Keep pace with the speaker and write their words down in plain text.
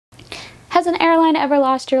Has an airline ever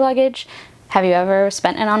lost your luggage? Have you ever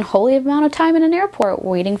spent an unholy amount of time in an airport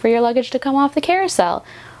waiting for your luggage to come off the carousel?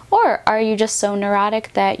 Or are you just so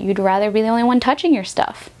neurotic that you'd rather be the only one touching your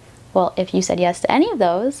stuff? Well, if you said yes to any of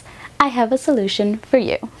those, I have a solution for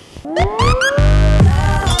you.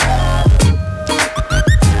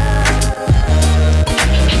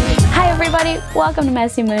 Everybody, welcome to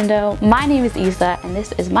Messy Mundo. My name is Isa and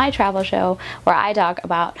this is my travel show where I talk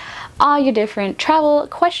about all your different travel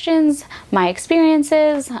questions, my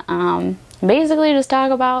experiences, basically just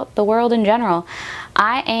talk about the world in general.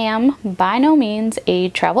 I am by no means a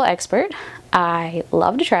travel expert. I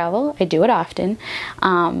love to travel. I do it often.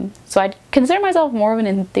 So I consider myself more of an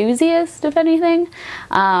enthusiast, if anything.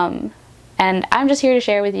 And I'm just here to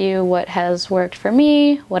share with you what has worked for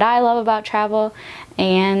me, what I love about travel,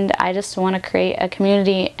 and I just want to create a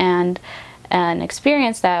community and an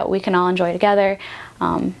experience that we can all enjoy together.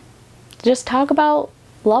 Just talk about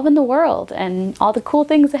loving the world and all the cool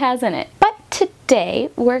things it has in it. But today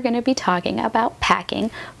we're going to be talking about packing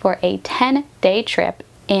for a 10-day trip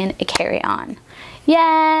in a carry-on.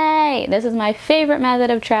 Yay! This is my favorite method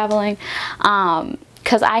of traveling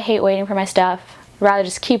because I hate waiting for my stuff. Rather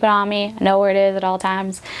just keep it on me, know where it is at all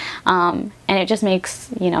times, and it just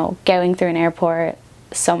makes, you know, going through an airport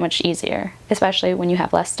so much easier, especially when you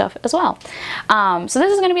have less stuff as well. So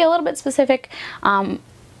this is going to be a little bit specific. I'm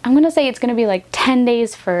going to say it's going to be like 10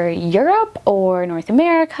 days for Europe or North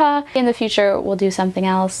America. In the future, we'll do something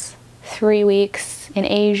else. 3 weeks in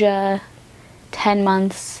Asia, 10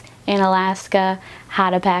 months in Alaska,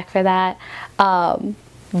 how to pack for that.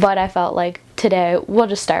 But I felt like today we'll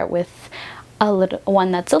just start with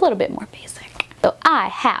one that's a little bit more basic. So I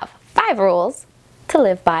have 5 rules to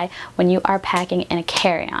live by when you are packing in a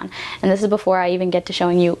carry-on. And this is before I even get to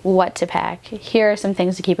showing you what to pack. Here are some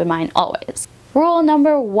things to keep in mind always. Rule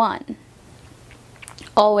number 1,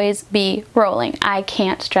 always be rolling. I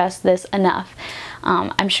can't stress this enough.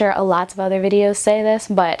 I'm sure lots of other videos say this,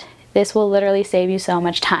 but this will literally save you so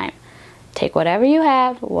much time. Take whatever you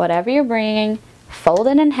have, whatever you're bringing, fold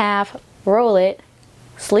it in half, roll it,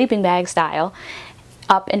 sleeping bag style,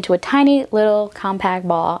 up into a tiny little compact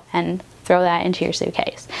ball and throw that into your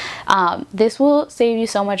suitcase. This will save you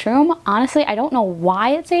so much room. Honestly, I don't know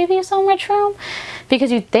why it saves you so much room,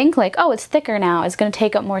 because you'd think like, oh, it's thicker now, it's going to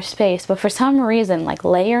take up more space, but for some reason, like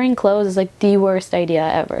layering clothes is like the worst idea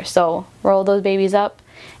ever. So roll those babies up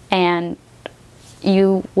and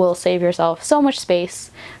you will save yourself so much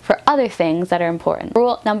space for other things that are important.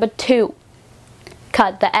 Rule number 2.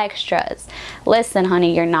 Cut the extras. Listen,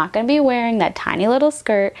 honey, you're not going to be wearing that tiny little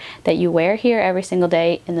skirt that you wear here every single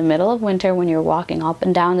day in the middle of winter when you're walking up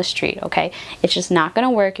and down the street, okay? It's just not going to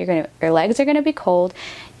work. Your legs are going to be cold.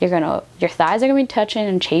 Your thighs are going to be touching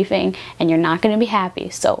and chafing, and you're not going to be happy.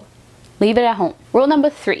 So leave it at home. Rule number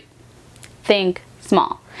 3. Think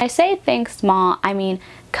small. When I say think small, I mean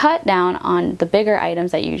cut down on the bigger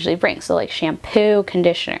items that you usually bring. So like shampoo,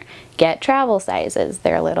 conditioner. Get travel sizes.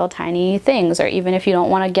 They're little tiny things. Or even if you don't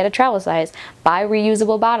want to get a travel size, buy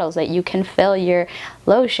reusable bottles that you can fill your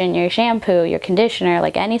lotion, your shampoo, your conditioner,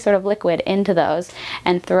 like any sort of liquid into those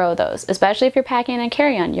and throw those. Especially if you're packing in a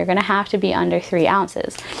carry-on, you're going to have to be under 3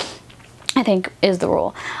 ounces, I think is the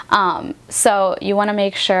rule. So you want to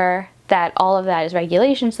make sure that all of that is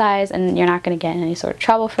regulation size and you're not going to get in any sort of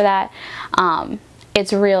trouble for that.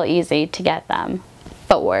 It's real easy to get them,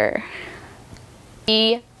 but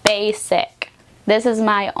be basic. This is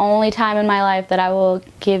my only time in my life that I will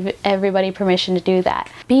give everybody permission to do that.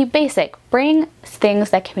 Be basic. Bring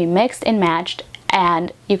things that can be mixed and matched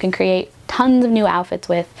and you can create tons of new outfits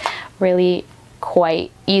with really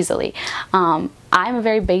quite easily. I'm a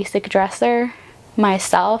very basic dresser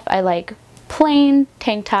myself. I like plain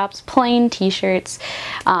tank tops, plain t-shirts,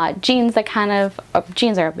 jeans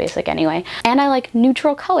jeans are basic anyway, and I like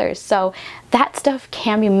neutral colors, so that stuff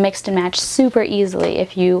can be mixed and matched super easily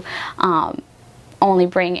if you only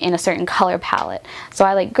bring in a certain color palette. So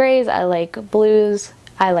I like grays, I like blues,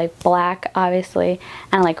 I like black obviously,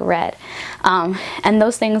 and I like red, and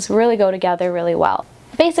those things really go together really well.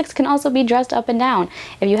 Basics can also be dressed up and down.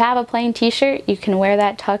 If you have a plain t-shirt, you can wear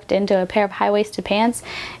that tucked into a pair of high-waisted pants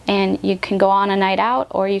and you can go on a night out,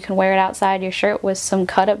 or you can wear it outside your shirt with some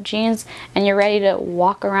cut-up jeans and you're ready to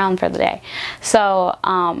walk around for the day. So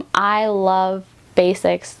I love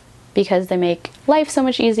basics because they make life so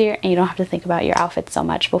much easier and you don't have to think about your outfit so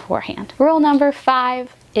much beforehand. Rule number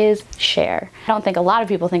 5 is share. I don't think a lot of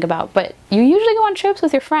people think about, but you usually go on trips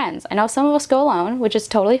with your friends. I know some of us go alone, which is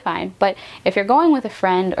totally fine, but if you're going with a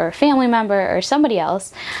friend or a family member or somebody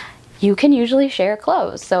else, you can usually share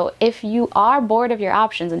clothes. So if you are bored of your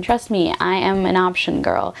options, and trust me, I am an option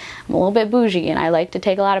girl. I'm a little bit bougie and I like to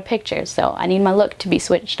take a lot of pictures, so I need my look to be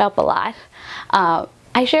switched up a lot.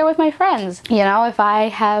 I share with my friends. You know, if I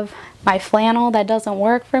have my flannel that doesn't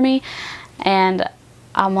work for me and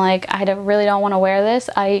I'm like, really don't want to wear this,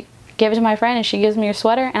 I give it to my friend and she gives me her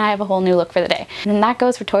sweater and I have a whole new look for the day. And that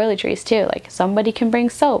goes for toiletries too. Like, somebody can bring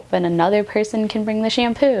soap and another person can bring the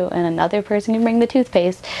shampoo and another person can bring the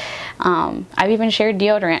toothpaste. I've even shared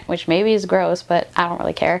deodorant, which maybe is gross, but I don't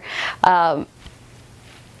really care.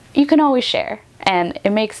 You can always share, and it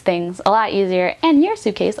makes things a lot easier and your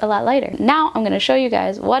suitcase a lot lighter. Now I'm going to show you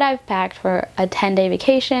guys what I've packed for a 10-day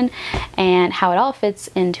vacation and how it all fits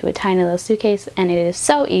into a tiny little suitcase, and it is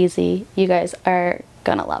so easy. You guys are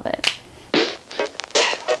gonna love it.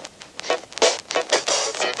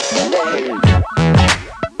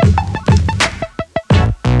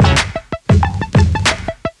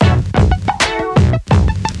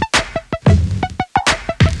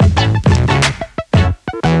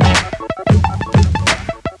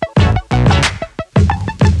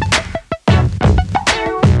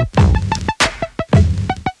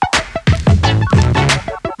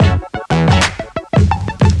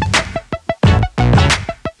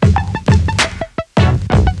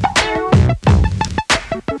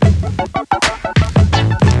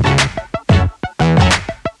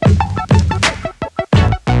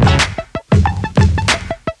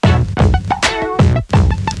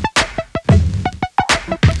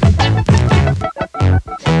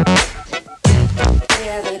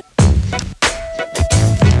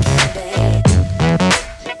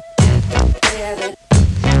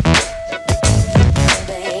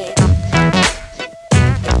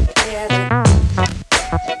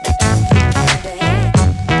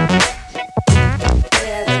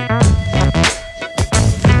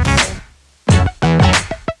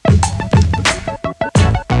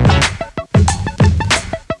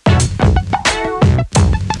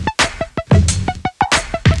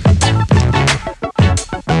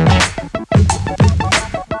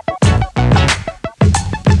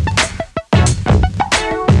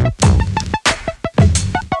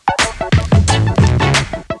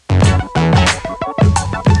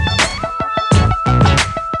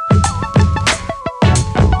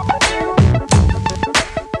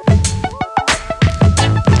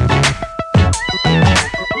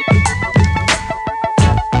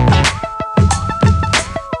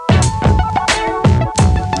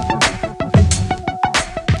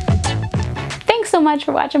 So much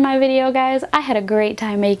for watching my video, guys. I had a great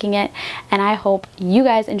time making it and I hope you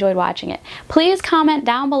guys enjoyed watching it. Please comment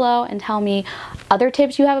down below and tell me other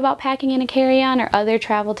tips you have about packing in a carry-on or other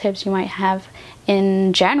travel tips you might have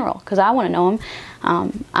in general, because I want to know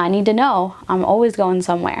them. I need to know. I'm always going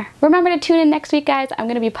somewhere. Remember to tune in next week, guys. I'm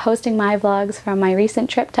going to be posting my vlogs from my recent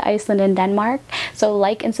trip to Iceland and Denmark, so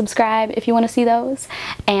like and subscribe if you want to see those,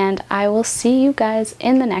 and I will see you guys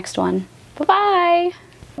in the next one. Bye-bye!